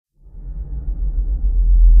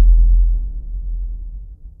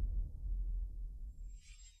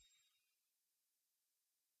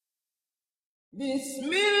بسم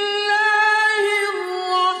الله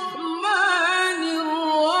الرحمن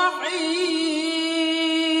الرحيم.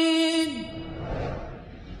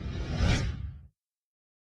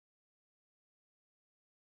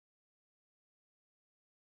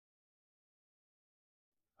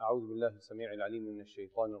 أعوذ بالله السميع العليم من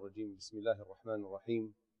الشيطان الرجيم. بسم الله الرحمن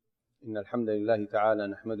الرحيم. إن الحمد لله تعالى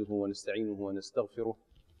نحمده ونستعينه ونستغفره،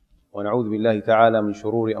 ونعوذ بالله تعالى من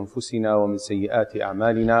شرور أنفسنا ومن سيئات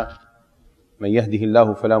أعمالنا. من يهده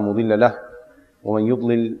الله فلا مضل له، ومن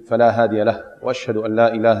يضلل فلا هادي له، وأشهد أن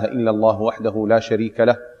لا إله إلا الله وحده لا شريك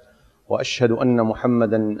له، وأشهد أن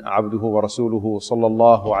محمدا عبده ورسوله صلى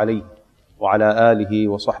الله عليه وعلى آله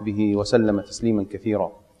وصحبه وسلم تسليما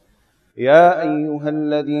كثيرا. يا أيها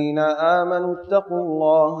الذين آمنوا اتقوا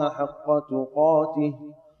الله حق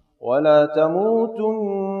تقاته ولا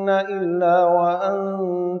تموتن إلا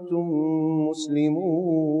وأنتم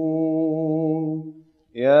مسلمون.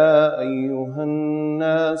 يا أيها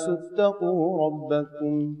الناس اتقوا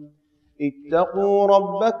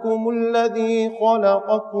ربكم الذي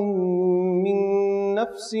خلقكم من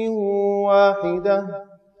نفس واحدة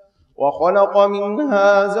وخلق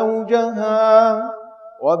منها زوجها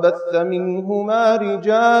وبث منهما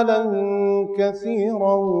رجالا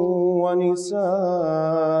كثيرا ونساء،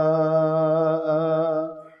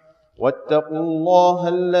 واتقوا الله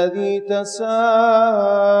الذي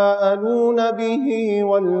تساءلون به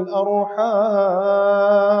والأرحام،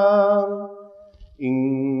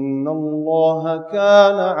 إن الله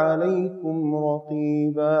كان عليكم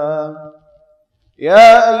رقيبا.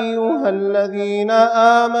 يا أيها الذين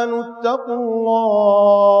آمنوا اتقوا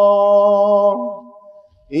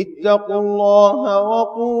الله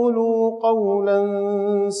وقولوا قولا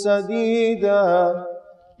سديدا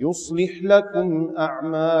يصلح لكم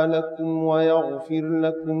أعمالكم ويغفر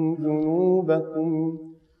لكم ذنوبكم،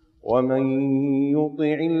 ومن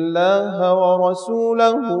يطع الله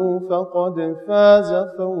ورسوله فقد فاز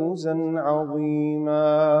فوزا عظيما.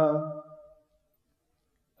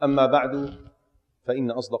 أما بعد،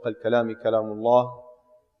 فإن أصدق الكلام كلام الله،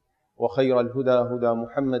 وخير الهدى هدى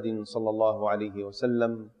محمد صلى الله عليه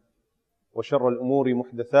وسلم، وشر الأمور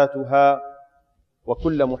محدثاتها،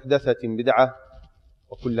 وكل محدثة بدعة،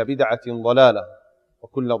 وكل بدعة ضلالة،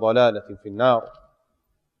 وكل ضلالة في النار.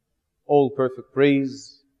 All perfect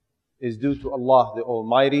praise is due to Allah the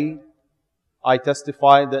Almighty. I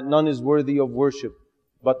testify that none is worthy of worship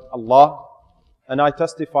but Allah, and I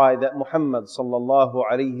testify that Muhammad sallallahu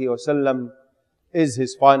alayhi wasallam is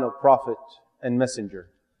His final prophet and messenger.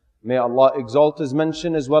 May Allah exalt His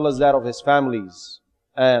mention as well as that of His families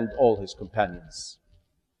and all His companions.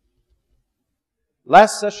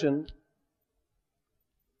 Last session,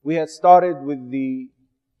 we had started with the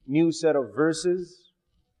new set of verses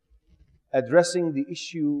addressing the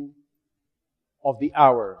issue of the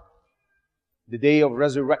hour, the day of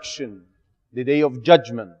resurrection, the day of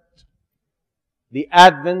judgment, the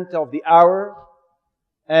advent of the hour,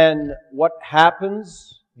 and what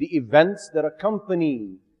happens, the events that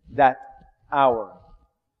accompany that hour.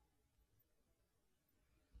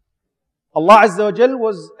 Allah Azza wa Jal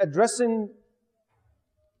was addressing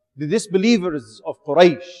the disbelievers of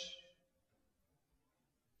Quraysh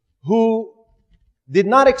who did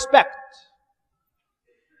not expect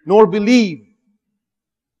nor believe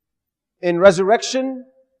in resurrection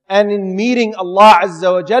and in meeting Allah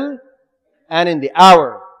Azza wa Jal and in the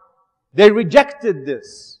hour. They rejected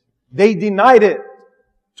this. They denied it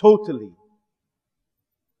totally.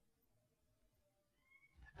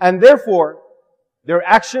 And therefore, their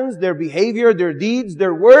actions, their behavior, their deeds,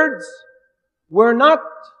 their words were not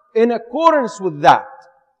in accordance with that.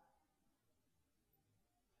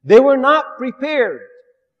 They were not prepared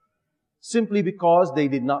simply because they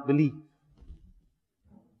did not believe.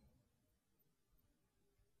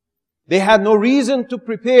 They had no reason to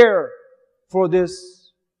prepare for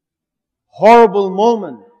this horrible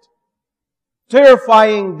moment,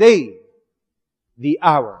 terrifying day, the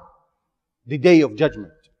hour, the day of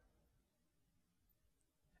judgment.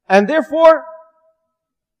 And therefore,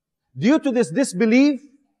 due to this disbelief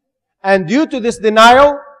and due to this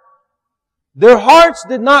denial, their hearts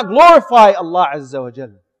did not glorify Allah Azza wa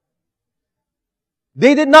Jal.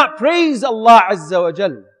 They did not praise Allah Azza wa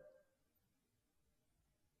Jal.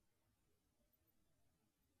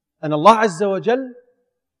 And Allah Azza wa Jal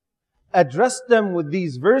addressed them with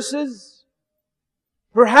these verses.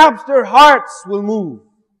 Perhaps their hearts will move.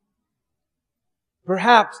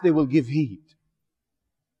 Perhaps they will give heed.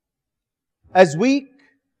 As weak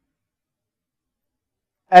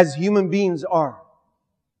as human beings are,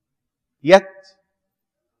 yet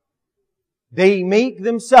they make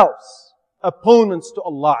themselves opponents to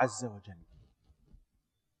Allah Azza wa Jalla.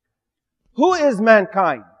 Who is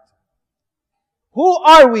mankind? Who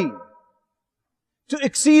are we to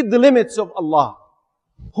exceed the limits of Allah?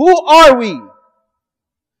 Who are we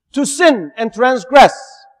to sin and transgress?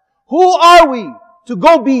 Who are we to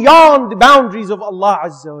go beyond the boundaries of Allah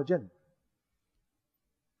Azza wa Jal?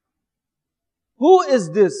 Who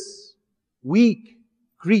is this weak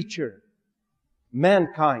creature,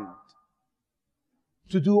 mankind,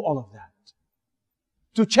 to do all of that?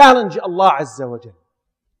 To challenge Allah Azza wa Jal?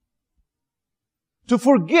 To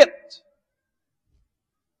forget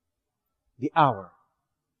the hour,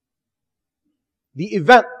 the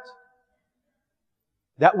event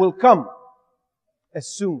that will come as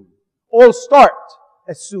soon, all start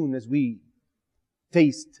as soon as we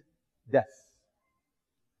taste death.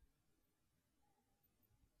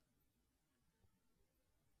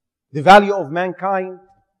 The value of mankind,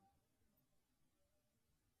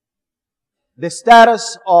 the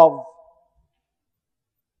status of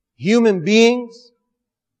human beings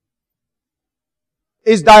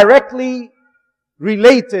is directly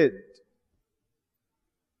related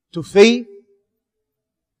to faith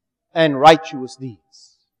and righteous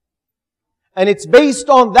deeds. And it's based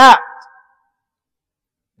on that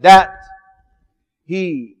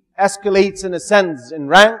he escalates and ascends in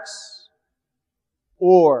ranks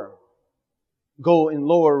or go in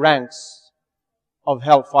lower ranks of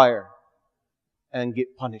hellfire and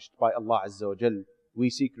get punished by Allah Azza wa Jal. We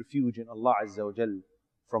seek refuge in Allah Azza wa Jal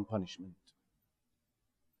from punishment.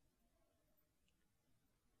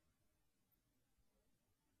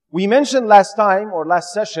 We mentioned last time or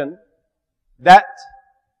last session that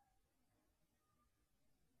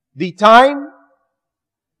the time,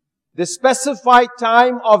 the specified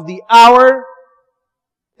time of the hour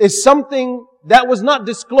is something that was not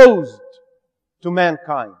disclosed to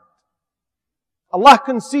mankind. Allah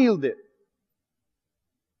concealed it.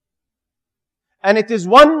 And it is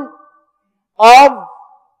one of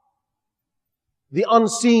the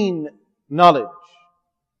unseen knowledge,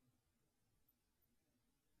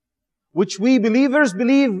 which we believers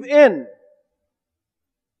believe in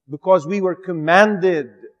because we were commanded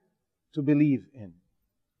to believe in.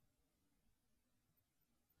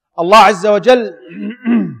 Allah Azza wa Jal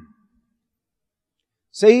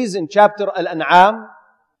says in chapter Al-An'am,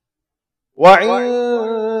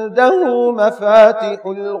 وَعِندَهُ مَفَاتِحُ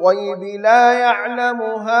الْغَيْبِ لَا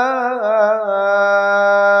يَعْلَمُهَا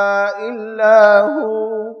إِلَّا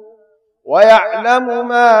هُوَ وَيَعْلَمُ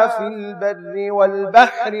مَا فِي الْبَرِّ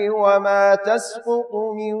وَالْبَحْرِ وَمَا تَسْقُطُ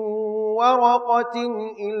مِنْ وَرَقَةٍ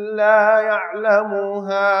إِلَّا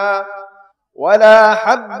يَعْلَمُهَا وَلَا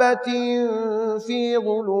حَبَّةٍ فِي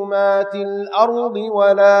ظُلُمَاتِ الْأَرْضِ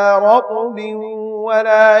وَلَا رَطْبٍ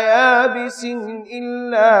وَلَا يَابِسٍ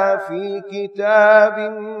إِلَّا فِي كِتَابٍ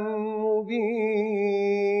مُبِينٍ.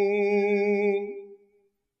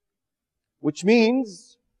 Which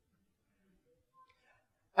means,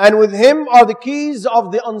 and with Him are the keys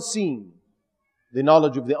of the unseen, the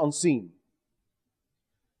knowledge of the unseen.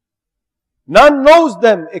 None knows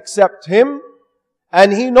them except Him,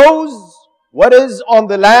 and He knows what is on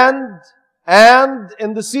the land and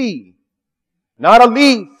in the sea. Not a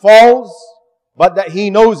leaf falls, but that He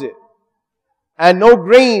knows it. And no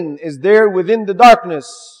grain is there within the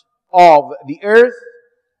darkness of the earth,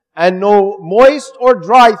 and no moist or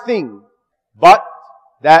dry thing, but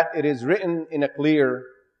that it is written in a clear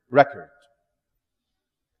record.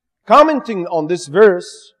 Commenting on this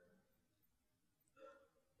verse,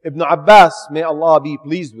 Ibn Abbas, may Allah be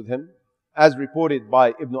pleased with him, as reported by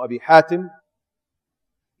Ibn Abi Hatim,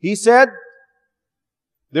 he said,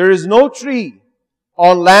 there is no tree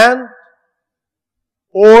on land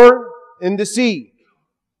or in the sea,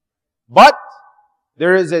 but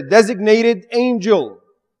there is a designated angel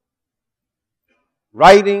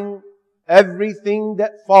writing everything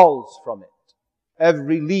that falls from it,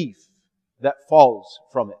 every leaf that falls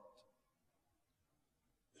from it.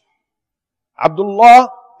 Abdullah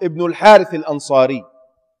ibn al-Harith al-Ansari,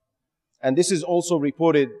 and this is also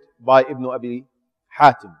reported by Ibn Abi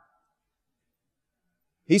Hatim.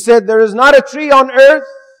 He said, there is not a tree on earth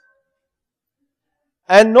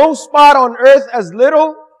and no spot on earth as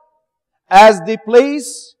little as the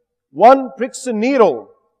place one pricks a needle,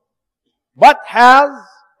 but has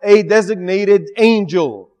a designated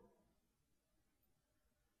angel.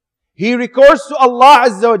 He records to Allah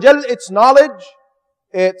Azza wa Jal its knowledge,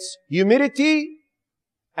 its humidity,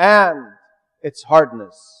 and its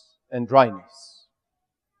hardness and dryness.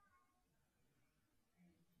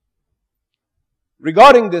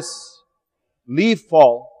 Regarding this leaf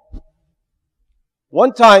fall,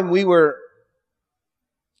 one time we were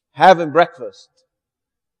having breakfast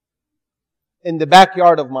in the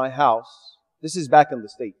backyard of my house. This is back in the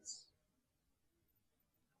States.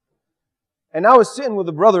 And I was sitting with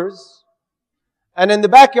the brothers, and in the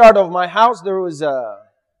backyard of my house there was a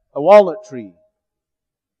walnut tree.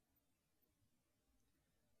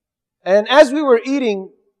 And as we were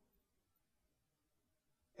eating,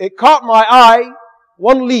 it caught my eye,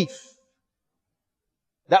 one leaf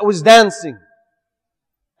that was dancing.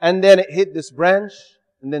 And then it hit this branch,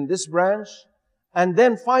 and then this branch, and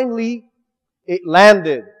then finally it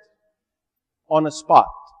landed on a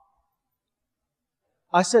spot.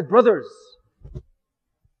 I said, brothers,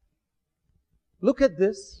 look at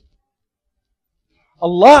this.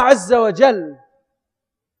 Allah Azza wa Jal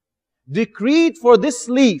decreed for this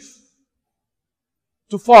leaf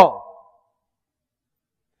to fall.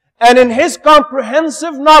 And in His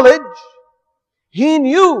comprehensive knowledge, He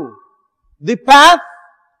knew the path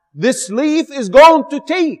this leaf is going to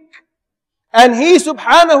take. And He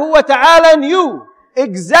subhanahu wa ta'ala knew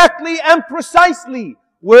exactly and precisely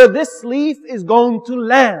where this leaf is going to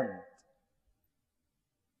land.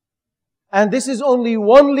 And this is only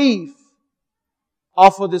one leaf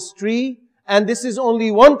off of this tree, and this is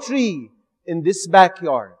only one tree in this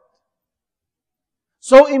backyard.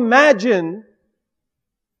 So imagine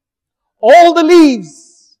all the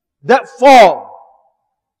leaves that fall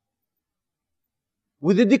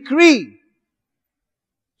with a decree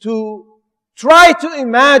to try to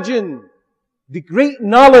imagine the great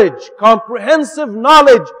knowledge, comprehensive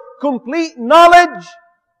knowledge, complete knowledge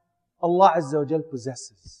Allah Azza wa Jal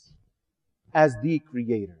possesses as the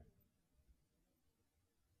Creator.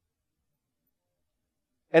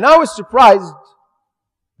 And I was surprised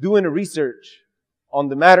doing a research on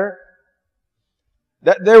the matter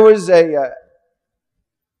that there was a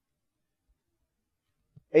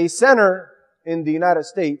center in the United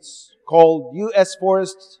States called U.S.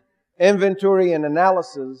 Forest Inventory and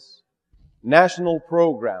Analysis National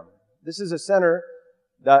Program. This is a center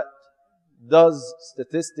that does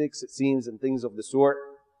statistics, it seems, and things of the sort.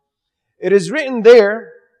 It is written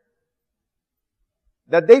there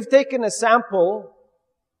that they've taken a sample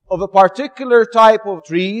of a particular type of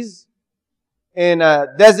trees in a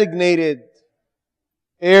designated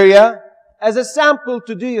area as a sample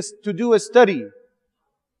to do a study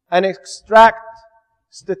and extract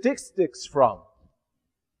statistics from.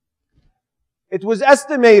 It was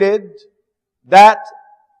estimated that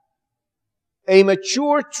a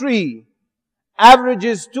mature tree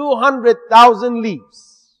averages 200,000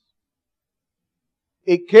 leaves.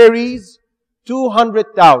 It carries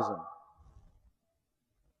 200,000.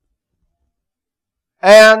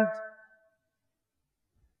 And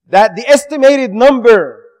that the estimated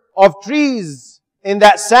number of trees in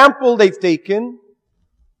that sample they've taken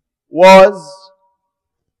was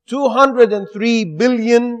 203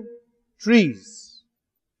 billion trees.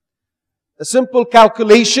 A simple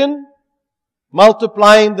calculation,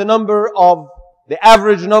 multiplying the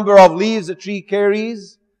average number of leaves a tree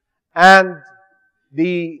carries and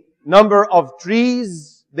the number of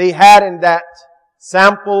trees they had in that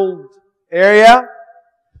sampled area,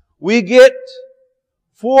 we get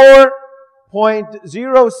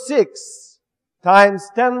 4.06 times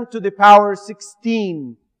 10 to the power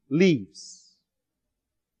 16 leaves,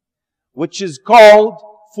 which is called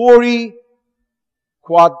 40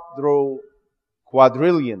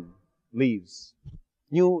 quadrillion leaves.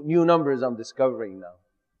 New numbers I'm discovering now.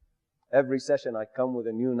 Every session I come with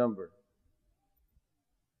a new number.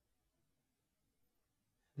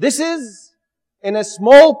 This is in a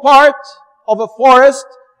small part of a forest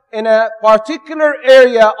in a particular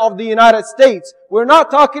area of the United States. We're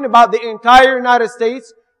not talking about the entire United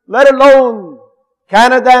States, let alone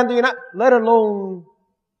Canada and let alone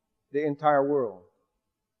the entire world.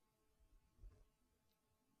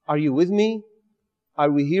 Are you with me? Are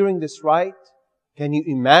we hearing this right? Can you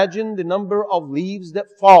imagine the number of leaves that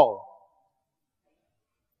fall?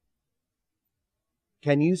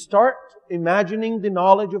 Can you start imagining the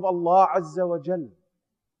knowledge of Allah Azza wa Jal?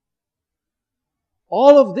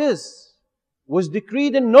 All of this was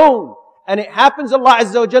decreed and known. And it happens, Allah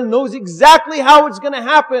Azza wa Jal knows exactly how it's going to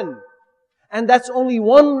happen. And that's only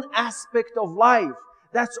one aspect of life.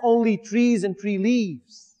 That's only trees and tree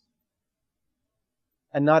leaves.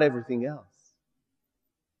 And not everything else.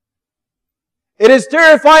 It is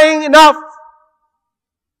terrifying enough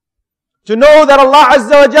to know that Allah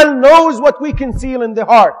Azza wa Jal knows what we conceal in the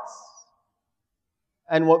hearts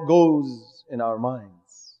and what goes in our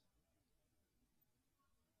minds.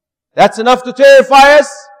 That's enough to terrify us,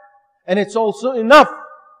 and it's also enough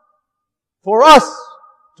for us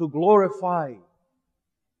to glorify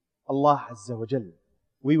Allah Azza wa Jal.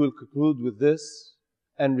 We will conclude with this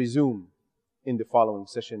and resume in the following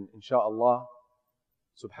session, inshaAllah.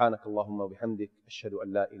 سبحانك اللهم وبحمدك أشهد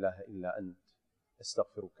أن لا إله إلا أنت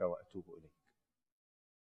أستغفرك وأتوب إليك.